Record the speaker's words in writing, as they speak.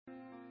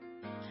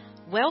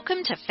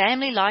Welcome to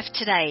Family Life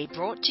Today,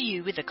 brought to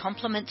you with the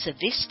compliments of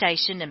this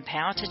station and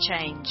Power to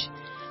Change.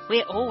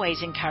 We're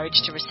always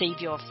encouraged to receive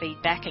your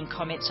feedback and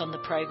comments on the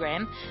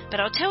program,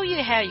 but I'll tell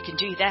you how you can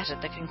do that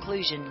at the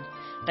conclusion.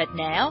 But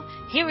now,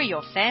 here are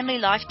your Family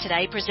Life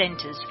Today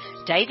presenters,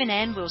 Dave and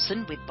Ann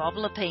Wilson with Bob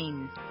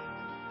Lepine.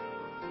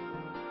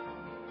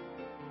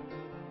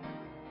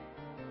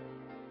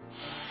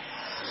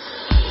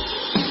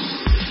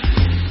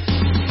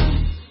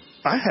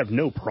 I have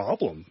no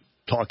problem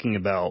talking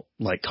about,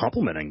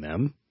 complimenting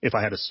them. If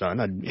I had a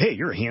son, hey,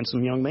 you're a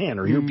handsome young man,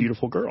 or you're a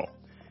beautiful girl.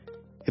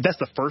 If that's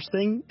the first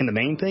thing and the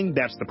main thing,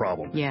 that's the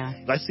problem. Yeah.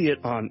 I see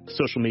it on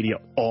social media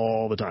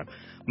all the time.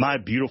 My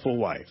beautiful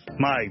wife,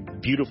 my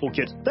beautiful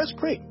kids, that's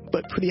great.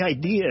 But for the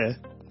idea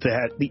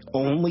that the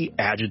only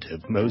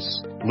adjective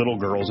most little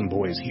girls and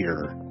boys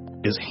hear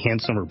is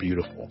handsome or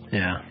beautiful.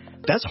 Yeah.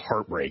 That's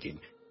heartbreaking.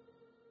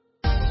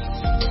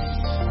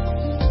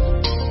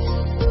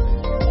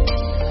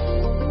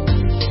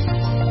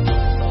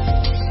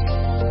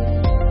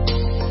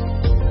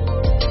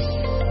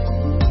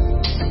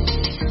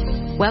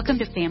 Welcome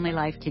to Family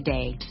Life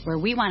Today, where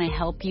we want to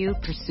help you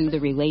pursue the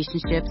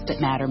relationships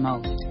that matter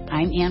most.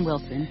 I'm Ann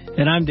Wilson.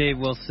 And I'm Dave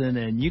Wilson,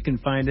 and you can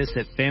find us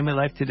at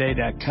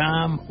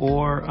FamilyLifeToday.com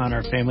or on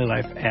our Family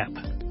Life app.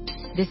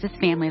 This is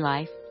Family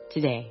Life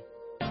Today.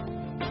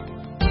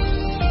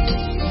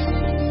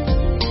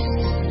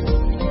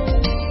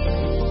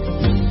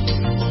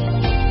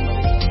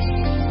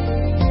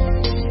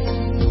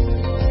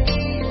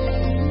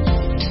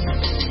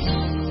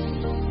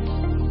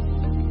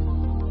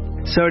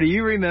 So do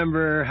you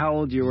remember how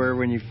old you were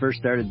when you first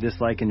started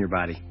disliking your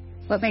body?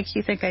 What makes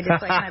you think I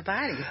dislike my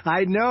body?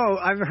 I know.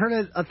 I've heard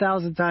it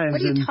 1,000 times.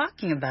 What are you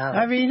talking about?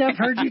 I mean, I've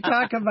heard you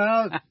talk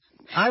about...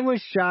 I was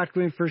shocked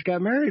when we first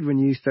got married when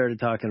you started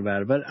talking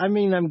about it. But, I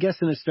mean, I'm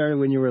guessing it started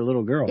when you were a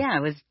little girl. Yeah, I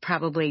was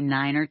probably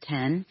 9 or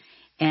 10.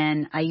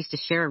 And I used to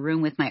share a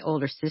room with my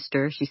older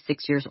sister. She's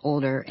 6 years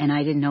older. And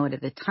I didn't know it at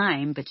the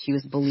time, but she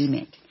was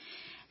bulimic.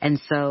 And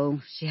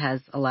so she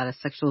has a lot of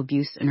sexual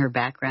abuse in her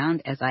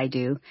background, as I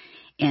do.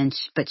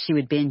 But she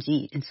would binge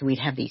eat. And so we'd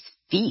have these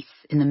feasts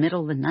in the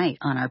middle of the night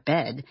on our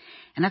bed.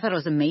 And I thought it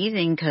was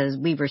amazing because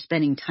we were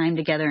spending time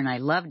together and I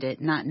loved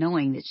it, not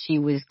knowing that she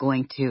was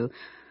going to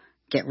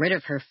get rid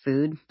of her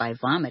food by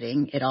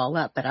vomiting it all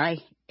up. But I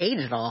ate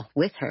it all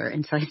with her.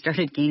 And so I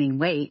started gaining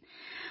weight.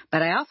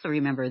 But I also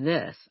remember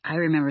this. I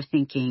remember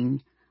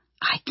thinking,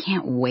 I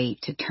can't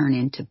wait to turn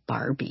into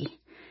Barbie.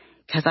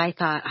 Because I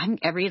thought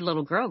every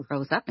little girl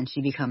grows up and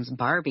she becomes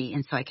Barbie.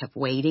 And so I kept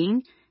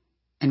waiting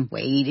and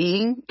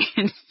waiting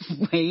and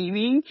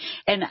waiting.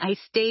 And I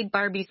stayed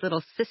Barbie's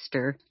little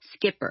sister,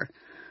 Skipper,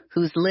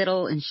 who's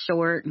little and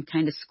short and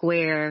kind of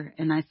square.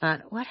 And I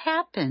thought, what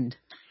happened?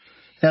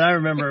 And I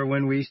remember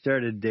when we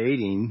started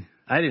dating,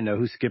 I didn't know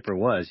who Skipper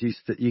was.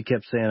 You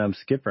kept saying, I'm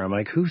Skipper. I'm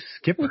like, who's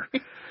Skipper?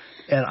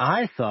 And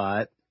I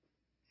thought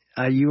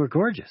you were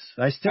gorgeous.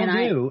 I still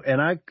do.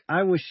 And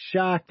I was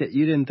shocked that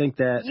you didn't think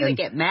that. You would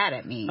get mad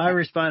at me. I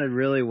responded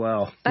really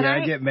well. But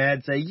I'd get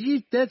mad and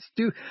say, that's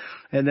stupid.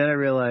 And then I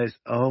realized,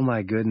 oh,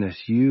 my goodness,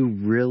 you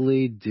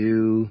really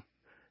do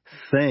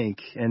think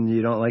and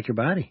you don't like your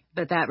body.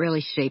 But that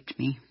really shaped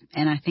me.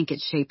 And I think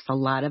it shapes a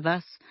lot of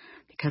us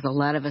because a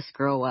lot of us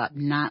grow up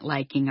not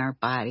liking our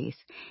bodies.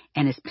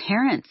 And as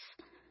parents,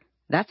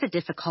 that's a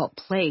difficult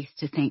place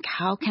to think,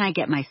 how can I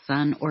get my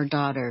son or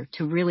daughter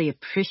to really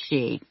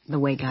appreciate the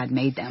way God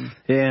made them?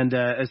 And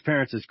as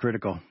parents, it's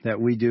critical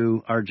that we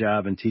do our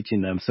job in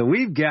teaching them. So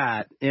we've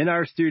got in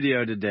our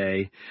studio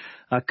today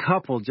a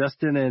couple,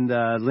 Justin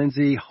and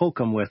Lindsey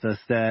Holcomb, with us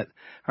that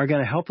are going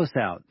to help us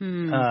out.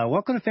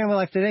 Welcome to Family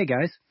Life Today,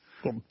 guys.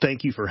 Well,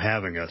 thank you for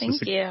having us.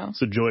 Thank you.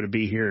 It's a joy to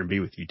be here and be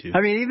with you, too.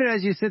 I mean, even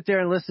as you sit there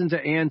and listen to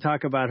Ann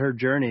talk about her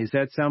journey, does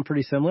that sound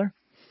pretty similar?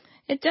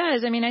 It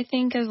does. I mean, I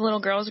think as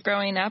little girls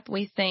growing up,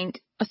 we think,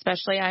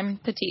 especially I'm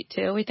petite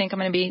too, we think I'm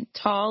going to be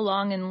tall,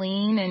 long, and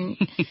lean.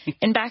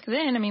 And back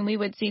then, I mean, we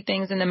would see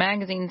things in the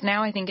magazines.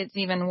 Now I think it's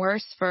even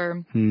worse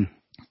for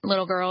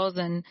little girls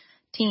and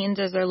teens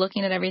as they're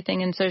looking at everything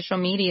in social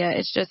media.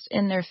 It's just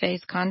in their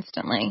face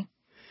constantly.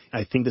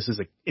 I think this is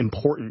an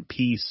important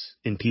piece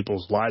in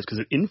people's lives because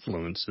it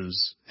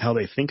influences how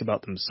they think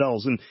about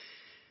themselves. And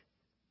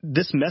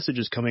this message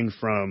is coming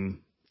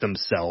from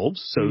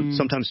themselves. So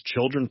sometimes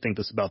children think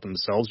this about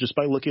themselves just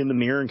by looking in the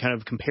mirror and kind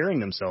of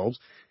comparing themselves.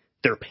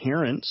 Their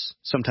parents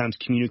sometimes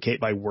communicate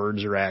by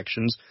words or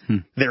actions,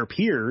 their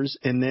peers,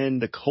 and then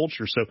the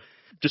culture. So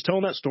just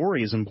telling that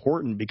story is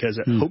important because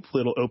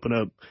hopefully it'll open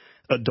up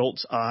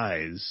adults'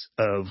 eyes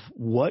of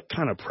what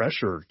kind of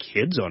pressure are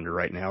kids under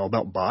right now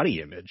about body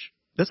image.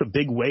 That's a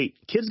big weight.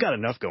 Kids got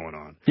enough going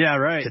on. Yeah,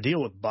 right. To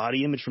deal with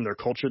body image from their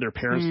culture, their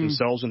parents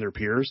themselves, and their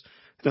peers.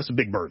 That's a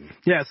big burden.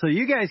 Yeah, so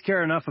you guys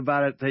care enough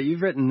about it that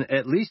you've written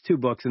at least 2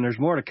 books, and there's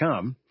more to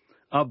come,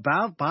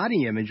 about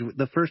body image.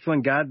 The first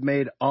one, God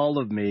Made All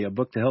of Me, a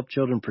book to help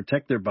children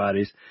protect their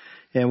bodies.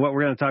 And what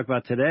we're going to talk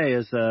about today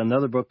is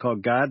another book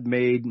called God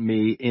Made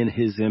Me in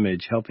His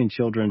Image, helping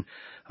children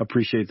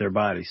appreciate their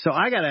bodies. So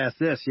I got to ask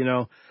this,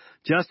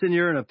 Justin,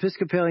 you're an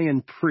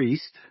Episcopalian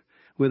priest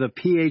with a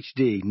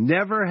PhD.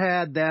 Never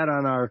had that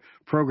on our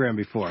program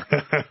before.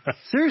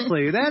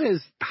 Seriously, that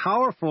is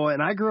powerful.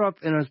 And I grew up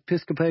in an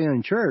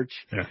Episcopalian church.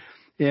 Yeah.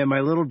 And my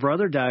little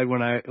brother died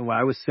when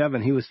I was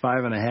 7. He was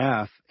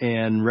 5.5.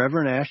 And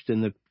Reverend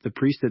Ashton, the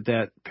priest at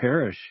that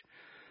parish,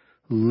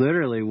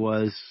 literally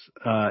was,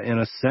 in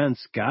a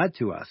sense, God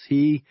to us.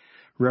 He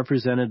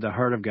represented the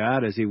heart of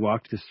God as he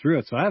walked us through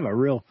it. So I have a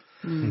real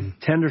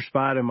tender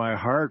spot in my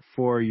heart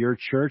for your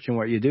church and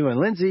what you do. And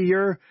Lindsey,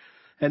 you're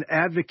an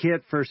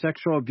advocate for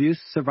sexual abuse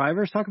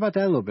survivors. Talk about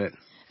that a little bit.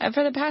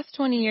 For the past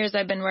 20 years,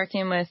 I've been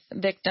working with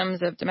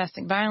victims of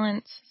domestic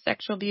violence,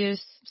 sexual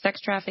abuse,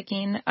 sex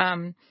trafficking,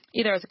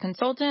 either as a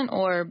consultant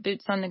or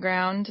boots on the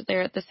ground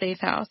there at the Safe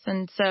House.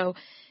 And so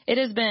it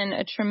has been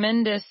a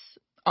tremendous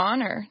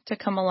honor to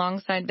come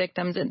alongside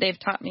victims. They've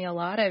taught me a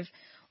lot. I've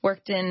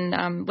worked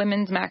in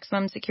women's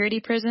maximum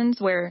security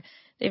prisons where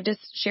they've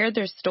just shared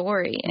their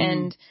story.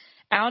 And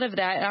out of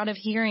that, out of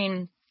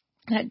hearing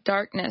that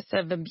darkness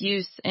of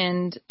abuse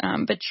and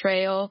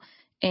betrayal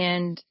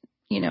and,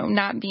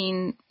 not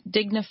being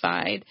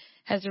dignified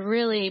has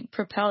really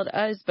propelled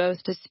us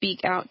both to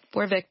speak out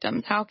for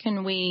victims. How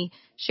can we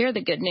share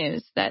the good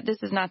news that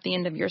this is not the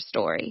end of your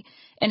story?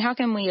 And how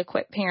can we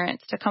equip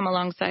parents to come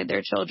alongside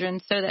their children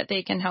so that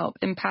they can help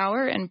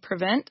empower and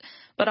prevent,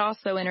 but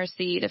also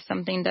intercede if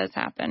something does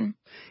happen?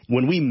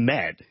 When we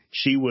met,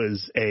 she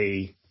was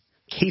a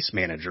case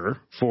manager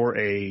for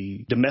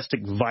a domestic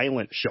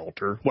violence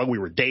shelter while we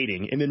were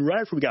dating. And then right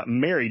after we got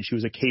married, she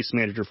was a case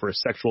manager for a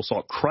sexual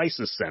assault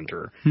crisis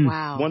center.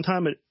 Wow. One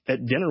time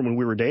at dinner when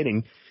we were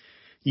dating,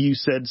 you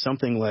said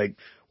something like,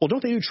 well,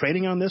 don't they do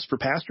training on this for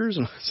pastors?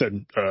 And I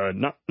said,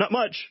 not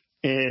much.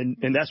 And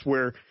that's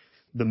where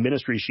the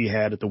ministry she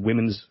had at the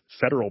women's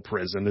federal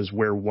prison is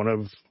where one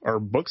of our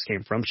books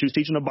came from. She was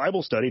teaching a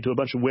Bible study to a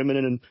bunch of women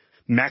in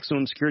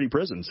maximum security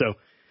prison. So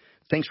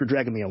thanks for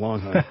dragging me along,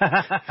 hon.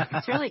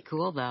 It's really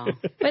cool, though.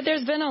 But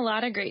there's been a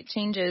lot of great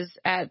changes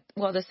at,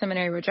 the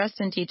seminary where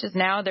Justin teaches.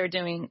 Now they're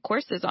doing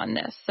courses on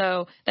this.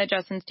 So that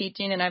Justin's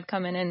teaching, and I've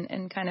come in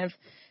and kind of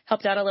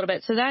helped out a little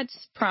bit. So that's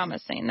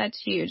promising.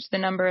 That's huge. The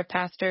number of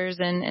pastors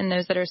and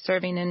those that are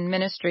serving in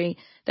ministry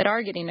that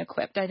are getting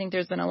equipped. I think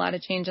there's been a lot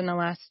of change in the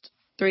last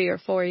 3 or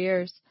 4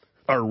 years.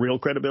 Our real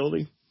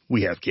credibility?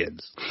 We have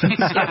kids.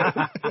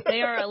 Yeah.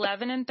 They are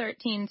 11 and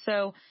 13.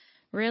 So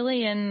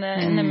really in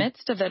the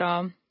midst of it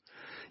all.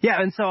 Yeah,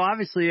 and so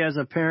obviously as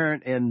a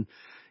parent and,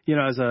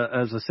 as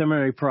a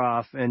seminary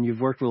prof, and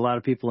you've worked with a lot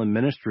of people in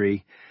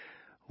ministry,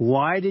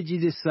 why did you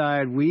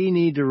decide we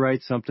need to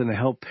write something to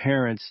help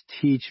parents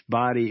teach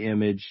body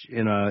image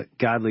in a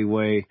godly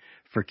way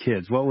for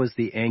kids? What was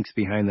the angst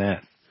behind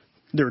that?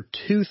 There are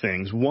two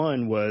things.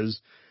 One was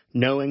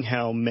knowing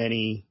how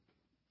many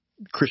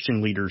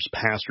Christian leaders,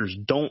 pastors,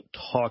 don't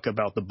talk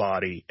about the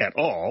body at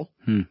all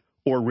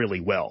or really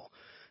well.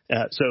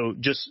 So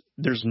just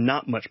there's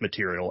not much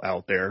material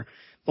out there.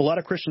 A lot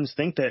of Christians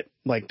think that,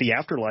 the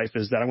afterlife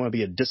is that I want to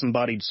be a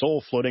disembodied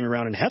soul floating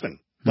around in heaven.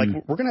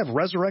 We're going to have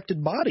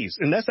resurrected bodies.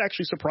 And that's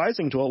actually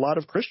surprising to a lot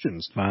of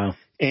Christians. Wow.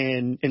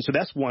 And so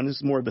that's one. This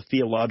is more of the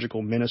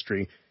theological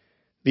ministry.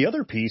 The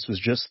other piece was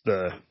just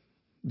the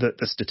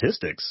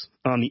statistics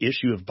on the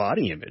issue of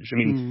body image. I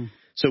mean,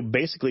 so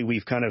basically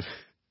we've kind of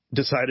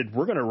decided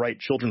we're going to write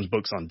children's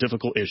books on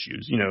difficult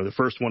issues. The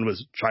first one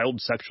was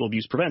child sexual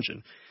abuse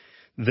prevention.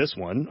 This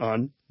one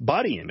on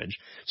body image.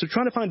 So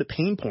trying to find the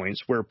pain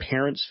points where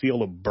parents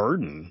feel a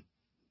burden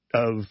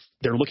of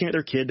they're looking at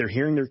their kid, they're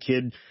hearing their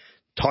kid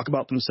talk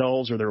about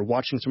themselves, or they're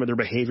watching some of their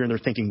behavior and they're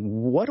thinking,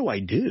 what do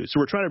I do? So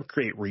we're trying to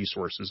create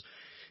resources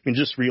and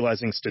just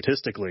realizing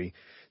statistically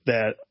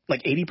that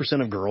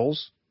 80% of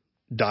girls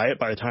die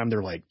by the time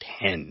they're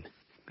 10.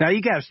 Now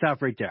you got to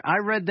stop right there. I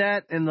read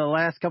that in the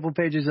last couple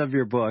pages of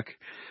your book.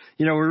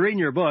 We're reading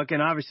your book,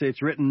 and obviously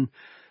it's written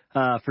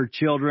for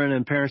children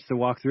and parents to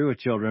walk through with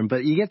children.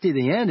 But you get to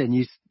the end and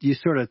you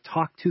sort of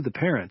talk to the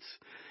parents.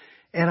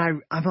 And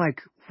I'm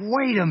like,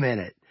 wait a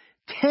minute.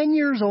 10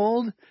 years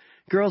old,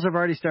 girls have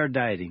already started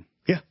dieting.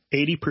 Yeah.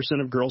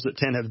 80% of girls at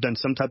 10 have done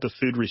some type of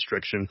food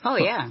restriction. Oh,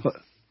 yeah.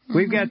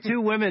 We've got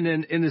two women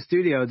in the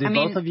studio. Did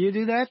both of you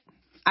do that?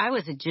 I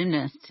was a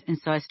gymnast, and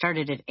so I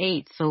started at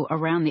 8. So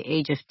around the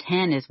age of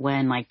 10 is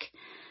when,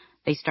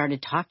 they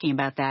started talking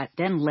about that.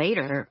 Then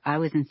later, I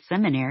was in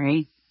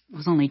seminary. I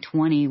was only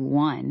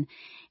 21,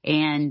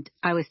 and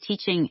I was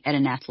teaching at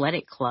an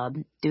athletic club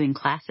doing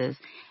classes,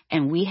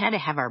 and we had to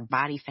have our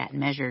body fat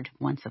measured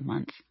once a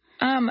month.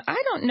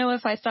 I don't know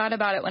if I thought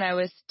about it when I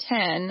was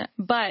 10,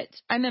 but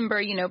I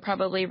remember,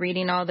 probably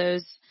reading all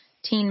those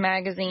teen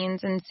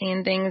magazines and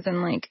seeing things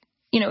and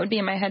it would be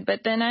in my head.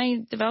 But then I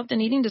developed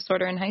an eating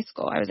disorder in high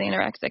school. I was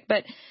anorexic.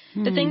 But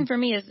the thing for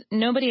me is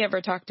nobody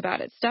ever talked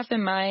about it. Stuff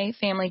in my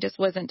family just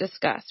wasn't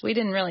discussed. We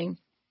didn't really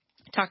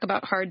talk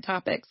about hard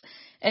topics.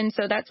 And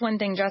so that's one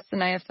thing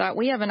Justin and I have thought.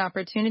 We have an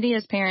opportunity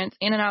as parents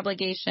and an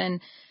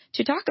obligation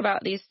to talk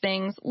about these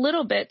things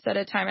little bits at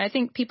a time. I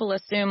think people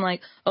assume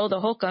the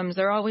Holcombs,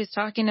 they're always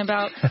talking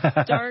about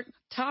dark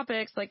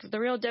topics, the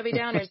real Debbie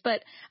Downers.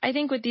 But I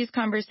think with these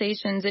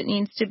conversations, it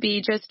needs to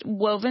be just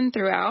woven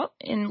throughout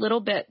in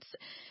little bits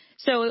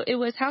So it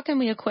was, how can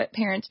we equip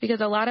parents?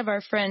 Because a lot of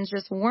our friends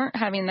just weren't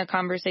having the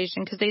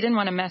conversation because they didn't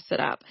want to mess it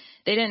up.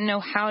 They didn't know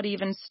how to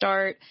even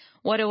start.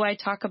 What do I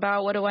talk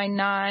about? What do I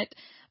not?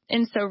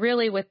 And so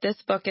really with this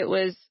book, it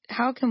was,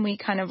 how can we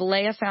kind of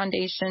lay a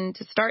foundation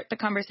to start the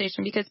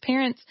conversation? Because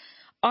parents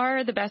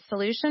are the best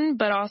solution,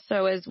 but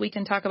also, as we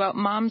can talk about,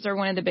 moms are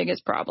one of the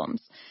biggest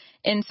problems.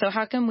 And so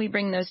how can we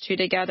bring those two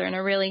together in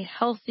a really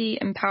healthy,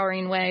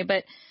 empowering way?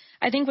 But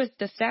I think with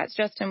the stats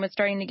Justin was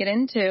starting to get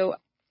into,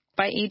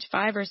 by age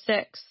 5 or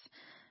 6,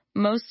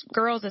 most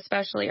girls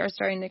especially are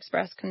starting to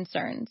express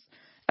concerns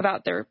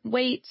about their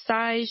weight,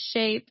 size,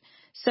 shape.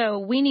 So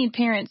we need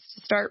parents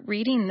to start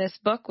reading this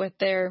book with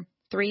their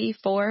 3,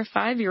 4,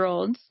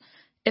 5-year-olds,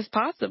 if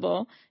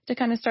possible, to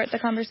kind of start the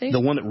conversation. The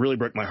one that really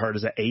broke my heart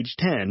is at age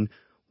 10,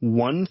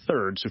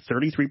 1/3, so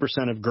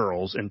 33% of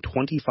girls and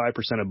 25%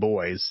 of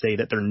boys say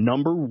that their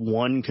number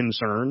one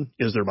concern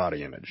is their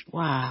body image.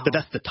 Wow.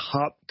 That's the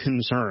top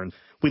concern.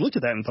 We looked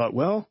at that and thought,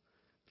 well,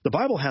 the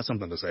Bible has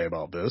something to say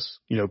about this.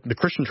 The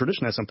Christian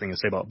tradition has something to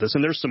say about this.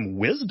 And there's some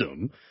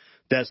wisdom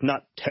that's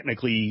not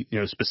technically,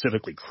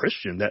 specifically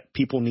Christian that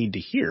people need to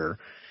hear.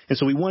 And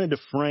so we wanted to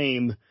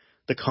frame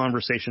the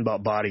conversation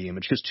about body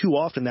image, because too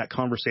often that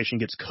conversation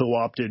gets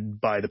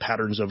co-opted by the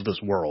patterns of this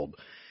world.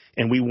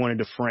 And we wanted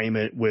to frame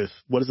it with,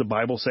 what does the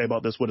Bible say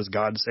about this? What does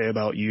God say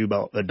about you,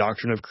 about the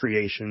doctrine of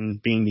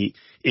creation, being the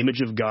image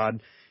of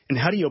God? And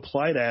how do you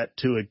apply that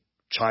to a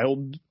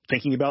child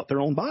thinking about their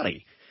own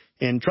body?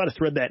 And try to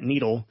thread that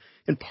needle.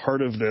 And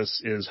part of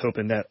this is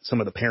hoping that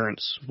some of the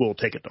parents will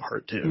take it to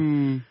heart,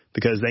 too,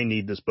 because they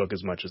need this book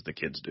as much as the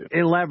kids do.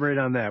 Elaborate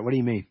on that. What do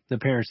you mean? The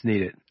parents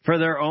need it for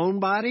their own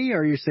body, or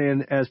are you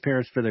saying as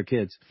parents for their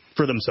kids?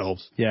 For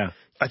themselves. Yeah.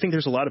 I think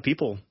there's a lot of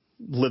people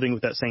living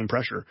with that same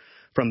pressure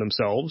from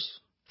themselves,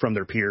 from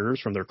their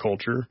peers, from their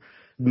culture.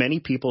 Many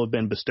people have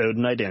been bestowed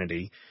an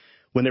identity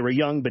when they were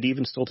young, but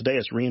even still today,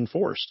 it's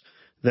reinforced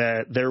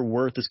that their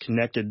worth is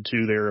connected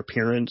to their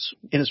appearance,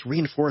 and it's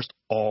reinforced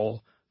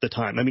all the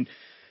time. I mean,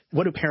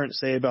 what do parents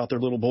say about their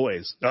little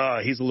boys?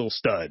 He's a little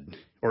stud,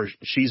 or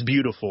she's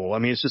beautiful. I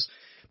mean, it's just,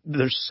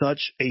 there's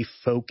such a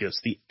focus,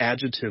 the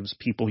adjectives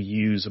people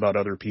use about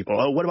other people.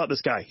 Oh, what about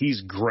this guy?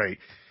 He's great.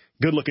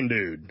 Good looking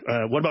dude.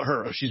 What about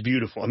her? Oh, she's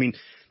beautiful. I mean,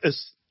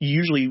 it's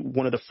usually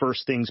one of the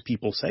first things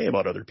people say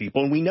about other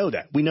people. And we know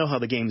that. We know how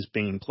the game's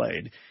being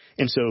played.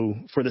 And so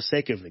for the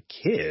sake of the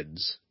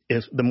kids,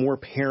 if the more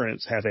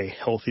parents have a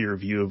healthier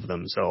view of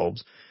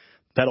themselves,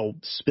 that'll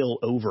spill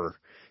over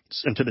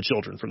into the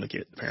children from the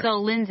parents.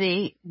 So,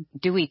 Lindsey,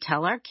 do we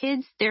tell our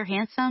kids they're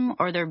handsome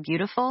or they're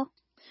beautiful?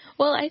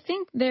 Well, I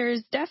think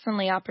there's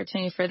definitely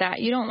opportunity for that.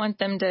 You don't want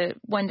them to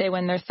one day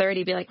when they're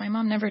 30 be like, my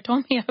mom never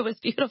told me I was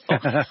beautiful.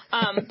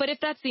 But if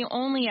that's the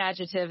only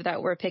adjective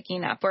that we're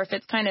picking up, or if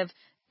it's kind of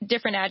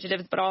different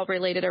adjectives but all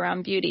related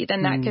around beauty,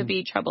 then that could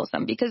be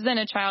troublesome, because then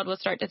a child will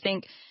start to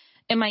think,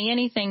 am I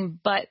anything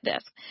but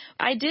this?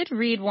 I did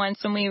read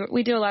once, when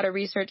we do a lot of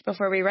research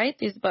before we write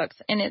these books,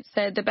 and it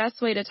said the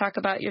best way to talk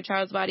about your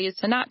child's body is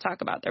to not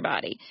talk about their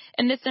body.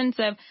 In the sense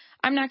of,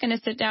 I'm not going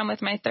to sit down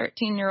with my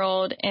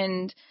 13-year-old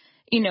and,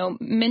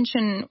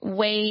 mention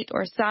weight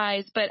or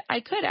size, but I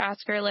could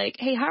ask her, like,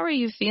 hey, how are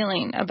you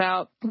feeling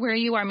about where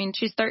you are? I mean,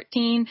 she's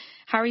 13.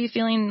 How are you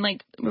feeling?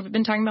 Like, we've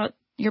been talking about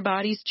your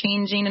body's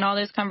changing and all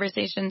those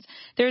conversations.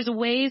 There's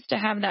ways to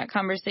have that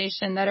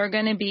conversation that are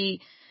going to be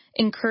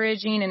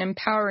encouraging and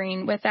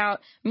empowering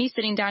without me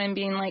sitting down and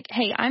being like,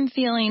 hey, I'm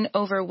feeling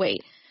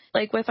overweight.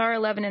 Like with our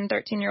 11 and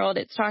 13-year-old,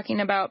 it's talking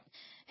about,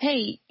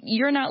 hey,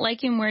 you're not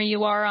liking where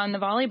you are on the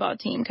volleyball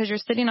team because you're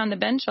sitting on the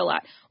bench a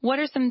lot. What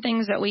are some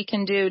things that we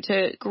can do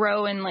to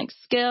grow in like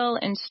skill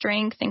and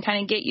strength and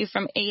kind of get you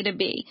from A to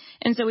B?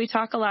 And so we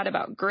talk a lot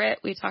about grit.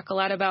 We talk a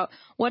lot about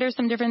what are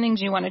some different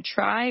things you want to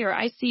try, or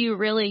I see you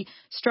really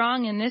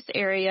strong in this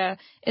area.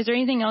 Is there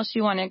anything else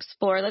you want to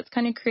explore? Let's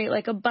kind of create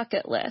like a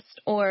bucket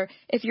list. Or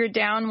if you're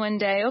down one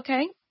day,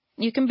 okay,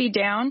 you can be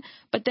down,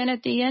 but then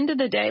at the end of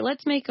the day,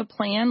 let's make a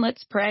plan.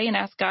 Let's pray and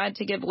ask God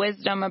to give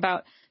wisdom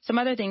about some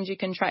other things you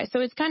can try. So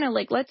it's kind of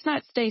like, let's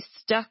not stay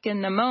stuck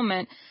in the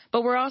moment,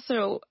 but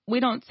we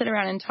don't sit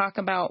around and talk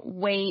about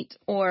weight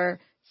or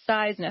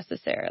size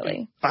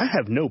necessarily. I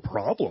have no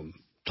problem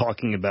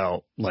talking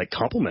about like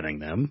complimenting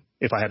them.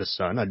 If I had a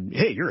son,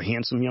 hey, you're a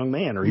handsome young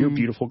man, or you're a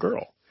beautiful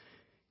girl.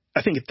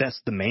 I think if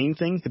that's the main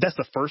thing, if that's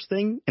the first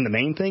thing and the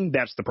main thing,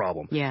 that's the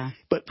problem. Yeah.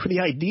 But for the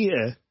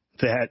idea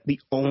that the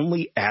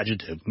only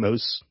adjective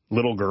most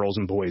little girls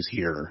and boys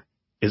hear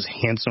is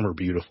handsome or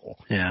beautiful.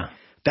 Yeah.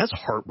 That's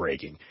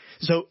heartbreaking.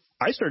 So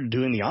I started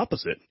doing the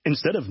opposite.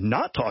 Instead of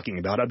not talking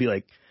about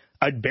it,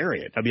 I'd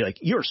bury it. I'd be like,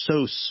 you're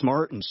so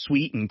smart and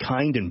sweet and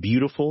kind and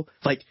beautiful.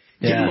 Like,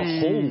 give them a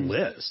whole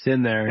list. It's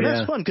in there, and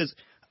that's fun because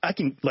I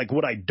can, like,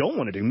 what I don't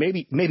want to do,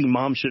 maybe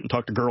mom shouldn't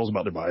talk to girls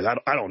about their bodies.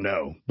 I don't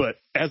know. But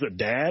as a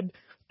dad,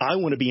 I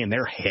want to be in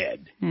their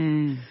head.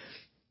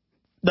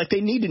 Like,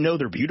 they need to know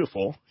they're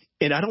beautiful.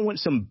 And I don't want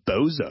some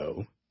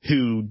bozo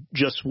who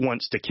just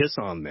wants to kiss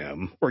on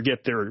them or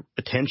get their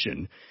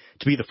attention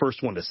to be the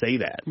first one to say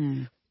that.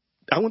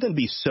 I want them to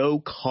be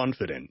so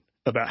confident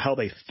about how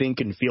they think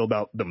and feel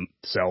about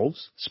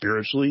themselves,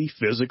 spiritually,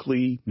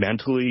 physically,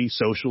 mentally,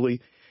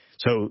 socially.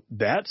 So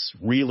that's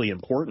really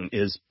important,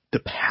 is the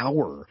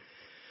power.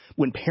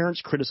 When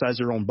parents criticize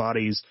their own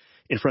bodies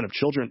in front of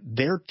children,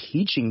 they're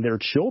teaching their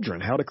children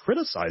how to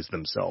criticize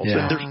themselves.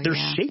 Yeah.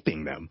 They're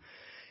shaping them.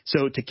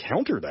 So to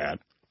counter that,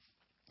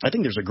 I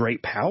think there's a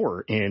great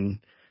power in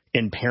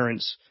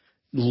parents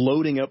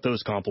loading up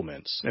those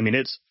compliments. I mean,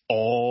 it's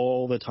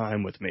all the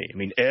time with me. I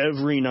mean,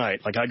 every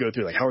night, like I go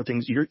through, like, how are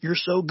things? You're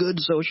so good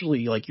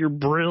socially. Like, you're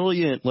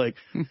brilliant. Like,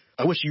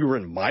 I wish you were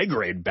in my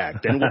grade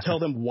back then. We'll tell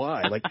them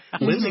why. Like,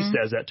 Lindsey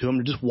says that to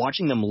them, just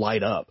watching them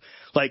light up.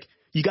 Like,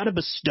 you got to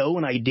bestow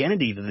an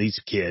identity to these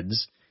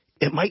kids.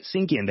 It might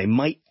sink in. They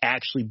might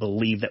actually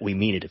believe that we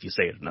mean it if you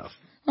say it enough.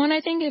 Well, and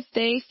I think if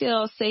they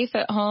feel safe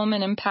at home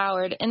and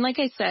empowered, and like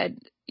I said,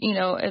 you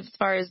know, as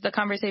far as the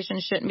conversation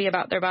shouldn't be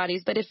about their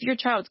bodies, but if your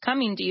child's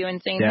coming to you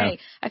and saying, hey,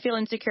 I feel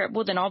insecure,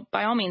 well, then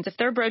by all means, if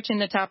they're broaching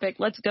the topic,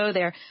 let's go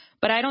there.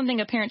 But I don't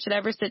think a parent should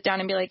ever sit down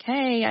and be like,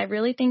 hey, I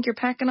really think you're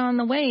packing on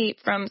the weight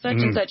from such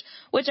and such,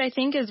 which I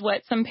think is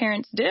what some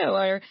parents do,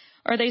 or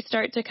they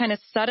start to kind of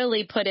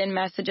subtly put in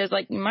messages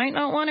like, you might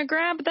not want to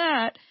grab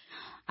that.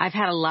 I've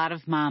had a lot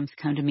of moms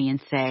come to me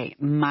and say,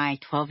 my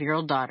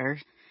 12-year-old daughter,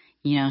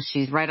 you know,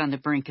 she's right on the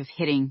brink of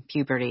hitting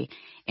puberty,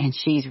 and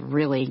she's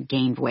really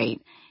gained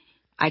weight.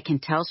 I can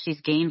tell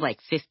she's gained like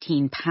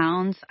 15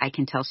 pounds. I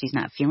can tell she's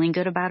not feeling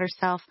good about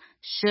herself.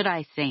 Should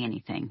I say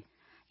anything?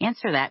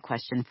 Answer that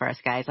question for us,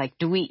 guys. Like,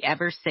 do we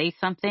ever say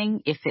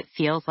something if it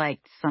feels like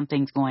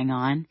something's going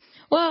on?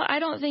 Well, I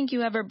don't think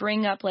you ever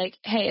bring up like,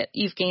 hey,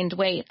 you've gained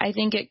weight. I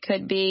think it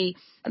could be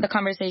the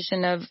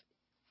conversation of,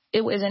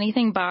 was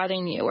anything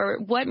bothering you? Or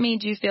what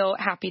made you feel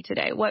happy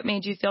today? What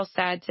made you feel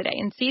sad today?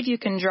 And see if you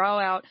can draw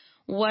out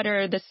what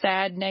are the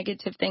sad,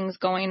 negative things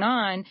going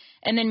on.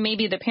 And then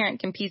maybe the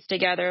parent can piece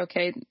together,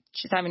 okay,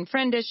 she's having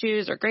friend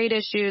issues or grade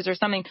issues or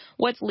something.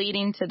 What's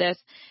leading to this?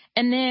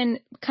 And then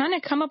kind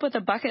of come up with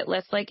a bucket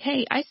list like,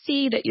 hey, I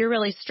see that you're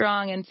really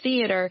strong in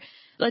theater.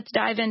 Let's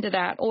dive into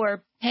that.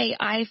 Or, hey,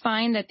 I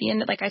find at the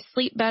end, like, I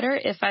sleep better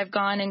if I've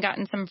gone and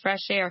gotten some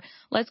fresh air.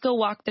 Let's go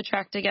walk the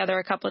track together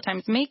a couple of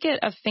times. Make it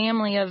a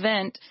family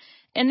event.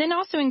 And then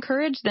also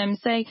encourage them,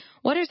 say,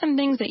 what are some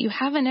things that you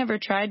haven't ever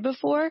tried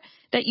before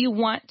that you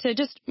want to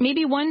just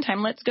maybe one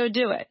time, let's go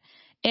do it.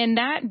 And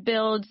that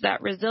builds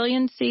that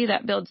resiliency,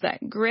 that builds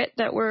that grit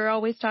that we're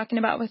always talking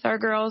about with our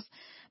girls.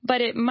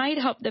 But it might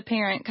help the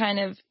parent kind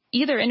of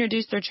either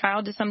introduce their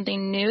child to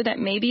something new that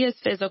maybe is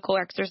physical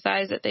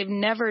exercise that they've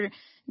never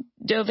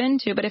dove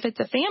into. But if it's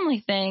a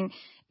family thing,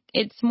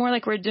 it's more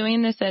like we're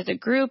doing this as a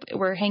group.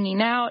 We're hanging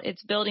out.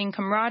 It's building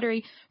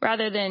camaraderie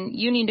rather than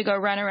you need to go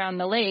run around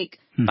the lake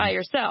by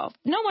yourself.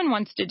 No one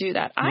wants to do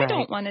that. I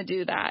don't want to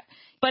do that.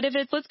 But if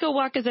it's let's go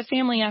walk as a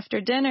family after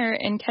dinner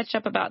and catch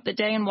up about the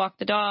day and walk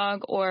the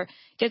dog or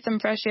get some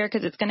fresh air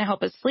because it's going to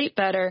help us sleep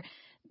better,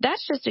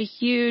 that's just a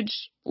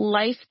huge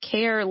life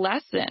care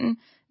lesson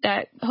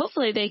that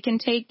hopefully they can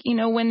take, you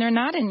know, when they're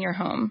not in your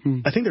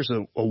home. I think there's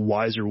a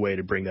wiser way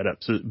to bring that up.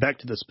 So back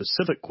to the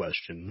specific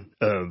question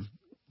of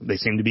they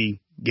seem to be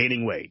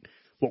gaining weight.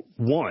 Well,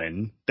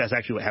 one, that's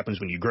actually what happens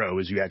when you grow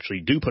is you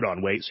actually do put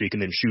on weight so you can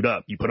then shoot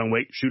up. You put on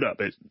weight, shoot up.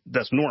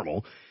 That's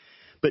normal.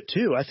 But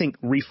two, I think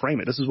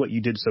reframe it. This is what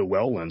you did so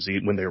well, Lindsey,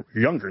 when they're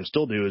younger and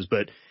still do is,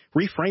 but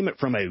reframe it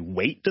from a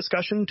weight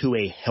discussion to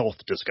a health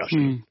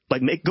discussion.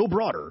 Like go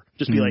broader.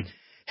 Just be like,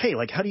 hey,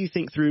 like, how do you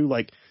think through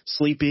like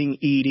sleeping,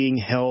 eating,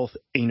 health,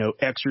 you know,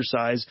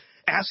 exercise?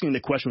 Asking the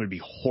question would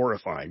be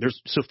horrifying.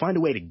 So find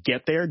a way to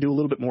get there, do a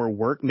little bit more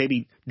work,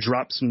 maybe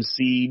drop some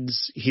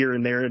seeds here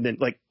and there, and then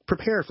like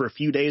prepare for a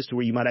few days to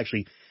where you might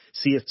actually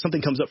see if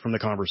something comes up from the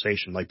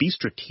conversation. Like be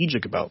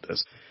strategic about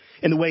this.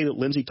 And the way that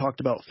Lindsey talked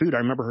about food, I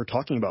remember her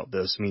talking about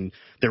this. I mean,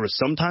 there was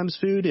sometimes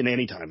food and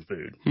anytime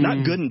food.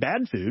 Not good and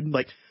bad food.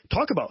 Like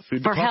talk about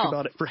food, but talk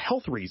about it for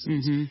health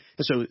reasons. And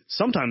so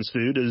sometimes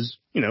food is,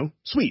 you know,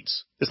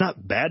 sweets. It's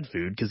not bad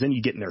food because then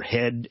you get in their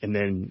head and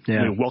then you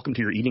know, welcome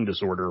to your eating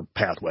disorder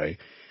pathway.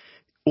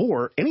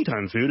 Or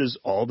anytime food is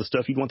all the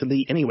stuff you want them to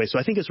eat anyway. So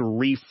I think it's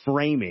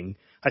reframing.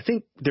 I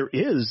think there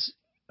is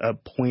a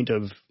point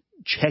of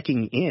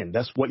checking in.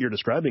 That's what you're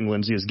describing,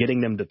 Lindsey, is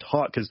getting them to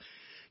talk because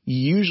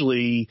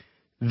usually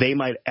they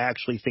might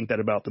actually think that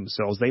about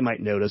themselves. They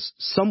might notice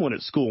someone at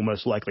school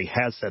most likely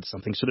has said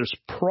something. So there's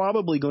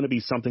probably going to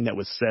be something that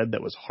was said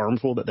that was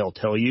harmful that they'll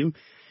tell you,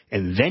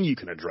 and then you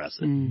can address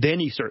it. Then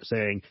you start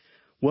saying,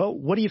 well,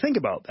 what do you think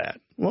about that?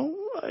 Well,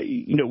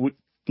 you know,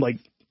 like,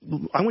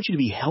 I want you to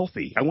be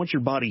healthy. I want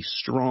your body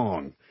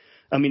strong.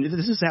 I mean,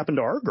 this has happened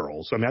to our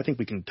girls. I mean, I think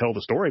we can tell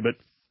the story, but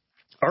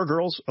our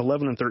girls,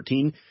 11 and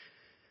 13,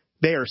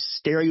 they are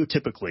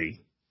stereotypically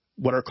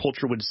what our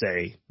culture would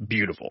say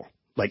beautiful,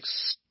 like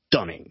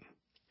stunning.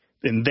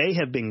 And they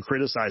have been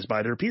criticized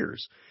by their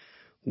peers.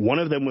 One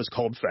of them was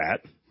called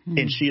fat,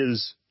 and she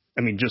is,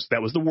 I mean, just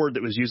that was the word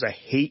that was used. I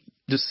hate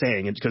just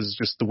saying it because it's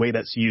just the way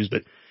that's used,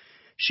 but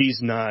she's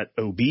not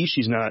obese.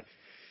 She's not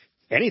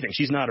anything.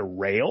 She's not a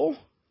rail,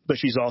 but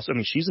she's also, I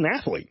mean, she's an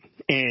athlete.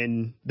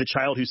 And the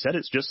child who said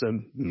it's just a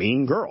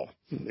mean girl.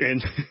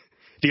 And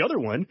The other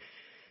one,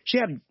 she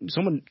had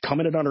someone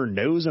commented on her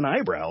nose and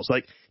eyebrows.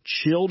 Like,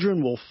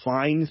 children will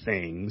find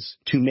things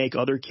to make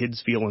other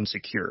kids feel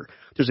insecure.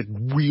 There's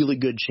a really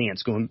good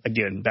chance, going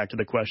again back to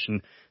the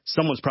question,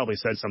 someone's probably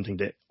said something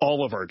to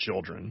all of our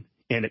children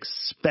and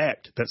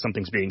expect that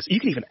something's being. You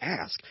can even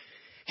ask,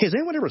 hey, has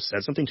anyone ever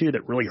said something to you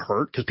that really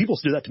hurt? Because people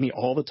do that to me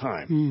all the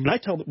time.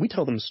 And we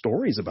tell them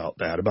stories about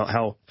that, about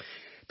how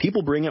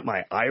people bring up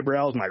my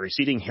eyebrows, my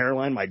receding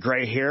hairline, my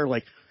gray hair.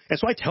 Like, and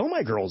so I tell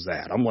my girls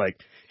that. I'm like,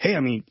 hey, I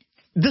mean,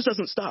 this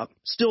doesn't stop.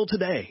 Still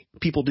today,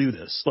 people do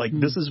this. Like,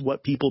 this is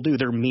what people do.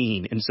 They're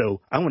mean. And so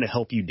I want to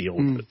help you deal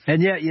with it.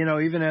 And yet,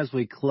 even as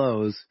we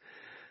close,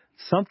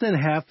 something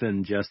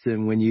happened,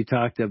 Justin, when you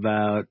talked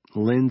about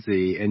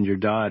Lindsey and your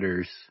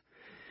daughters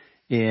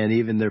and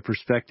even their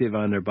perspective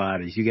on their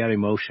bodies. You got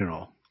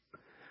emotional.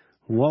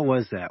 What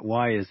was that?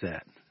 Why is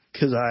that?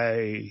 Because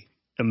I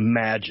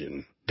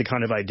imagine the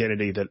kind of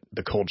identity that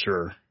the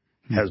culture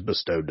has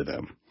bestowed to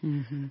them.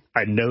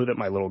 I know that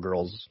my little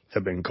girls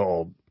have been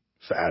called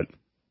fat.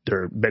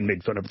 They're been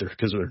made fun of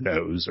because of their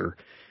nose, or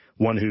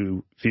one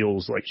who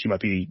feels like she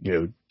might be,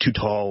 too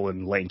tall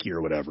and lanky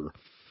or whatever.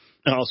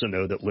 I also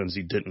know that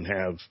Lindsey didn't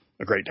have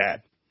a great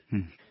dad.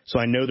 So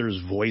I know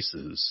there's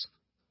voices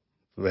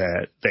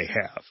that they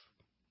have.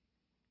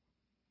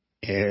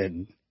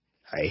 And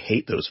I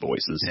hate those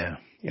voices. Yeah.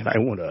 And I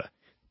want to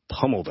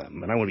pummel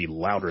them, and I want to be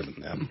louder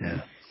than them.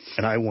 Yeah.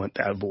 And I want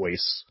that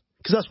voice,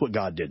 because that's what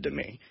God did to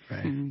me.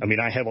 Right. I mean,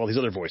 I have all these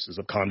other voices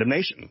of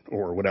condemnation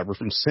or whatever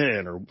from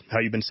sin or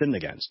how you've been sinned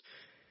against.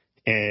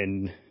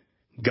 And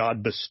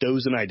God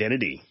bestows an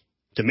identity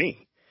to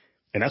me.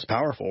 And that's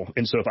powerful.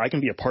 And so if I can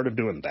be a part of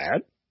doing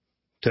that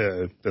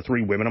to the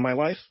 3 women in my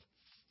life,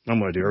 I'm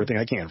going to do everything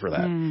I can for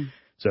that.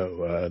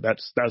 So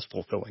that's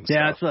fulfilling stuff.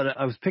 Yeah, that's what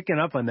I was picking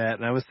up on that.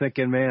 And I was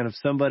thinking, man, if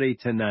somebody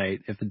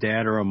tonight, if a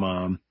dad or a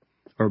mom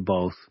or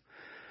both,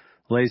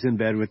 lays in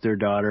bed with their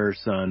daughter or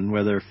son,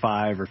 whether they're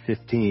 5 or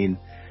 15,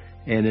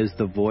 and is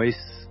the voice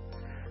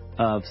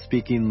of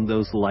speaking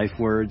those life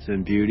words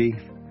and beauty,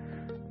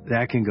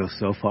 that can go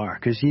so far.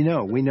 Because,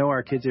 we know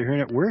our kids are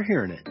hearing it. We're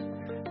hearing it.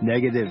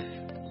 Negative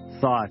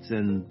thoughts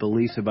and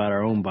beliefs about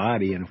our own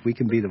body. And if we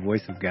can be the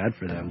voice of God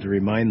for them to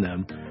remind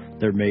them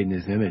they're made in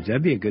His image,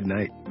 that'd be a good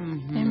night.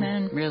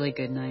 Amen. Really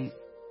good night.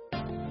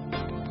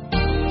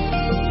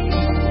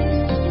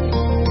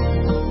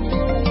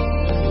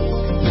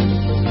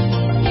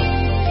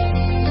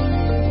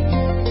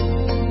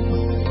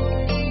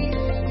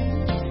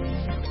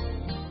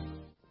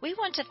 We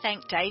want to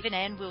thank Dave and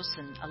Ann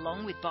Wilson,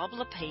 along with Bob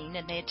Lapine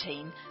and their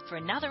team, for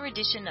another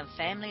edition of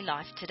Family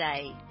Life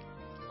Today.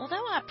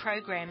 Although our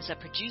programs are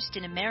produced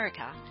in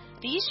America,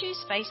 the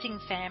issues facing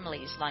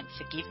families like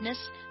forgiveness,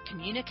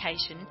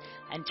 communication,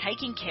 and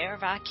taking care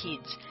of our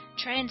kids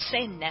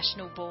transcend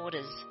national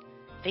borders.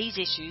 These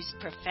issues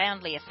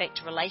profoundly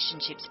affect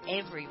relationships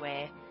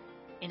everywhere.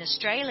 In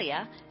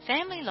Australia,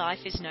 Family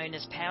Life is known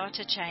as Power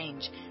to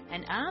Change,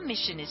 and our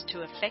mission is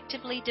to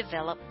effectively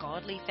develop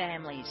godly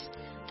families,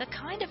 the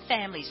kind of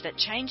families that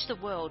change the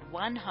world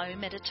one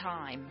home at a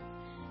time.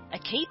 A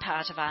key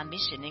part of our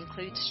mission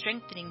includes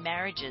strengthening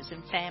marriages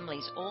and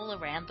families all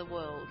around the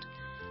world.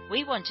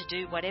 We want to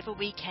do whatever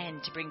we can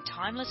to bring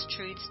timeless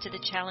truths to the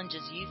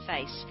challenges you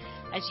face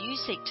as you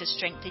seek to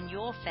strengthen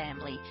your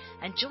family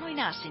and join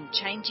us in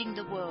changing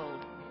the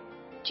world.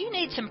 Do you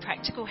need some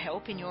practical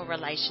help in your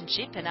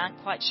relationship and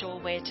aren't quite sure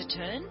where to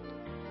turn?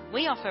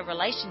 We offer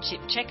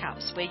relationship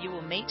checkups where you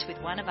will meet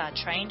with one of our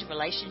trained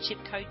relationship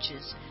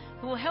coaches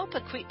who will help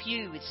equip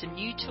you with some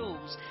new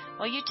tools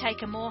while you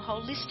take a more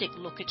holistic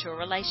look at your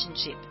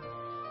relationship.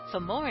 For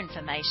more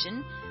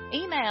information,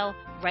 email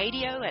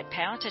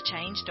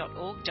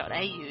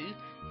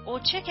radio@powertochange.org.au or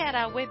check out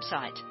our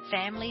website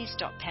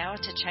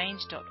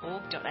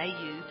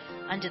families.powertochange.org.au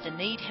under the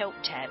Need Help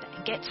tab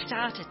and get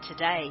started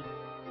today.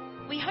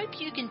 We hope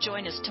you can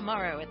join us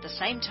tomorrow at the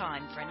same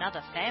time for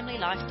another Family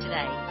Life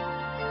Today.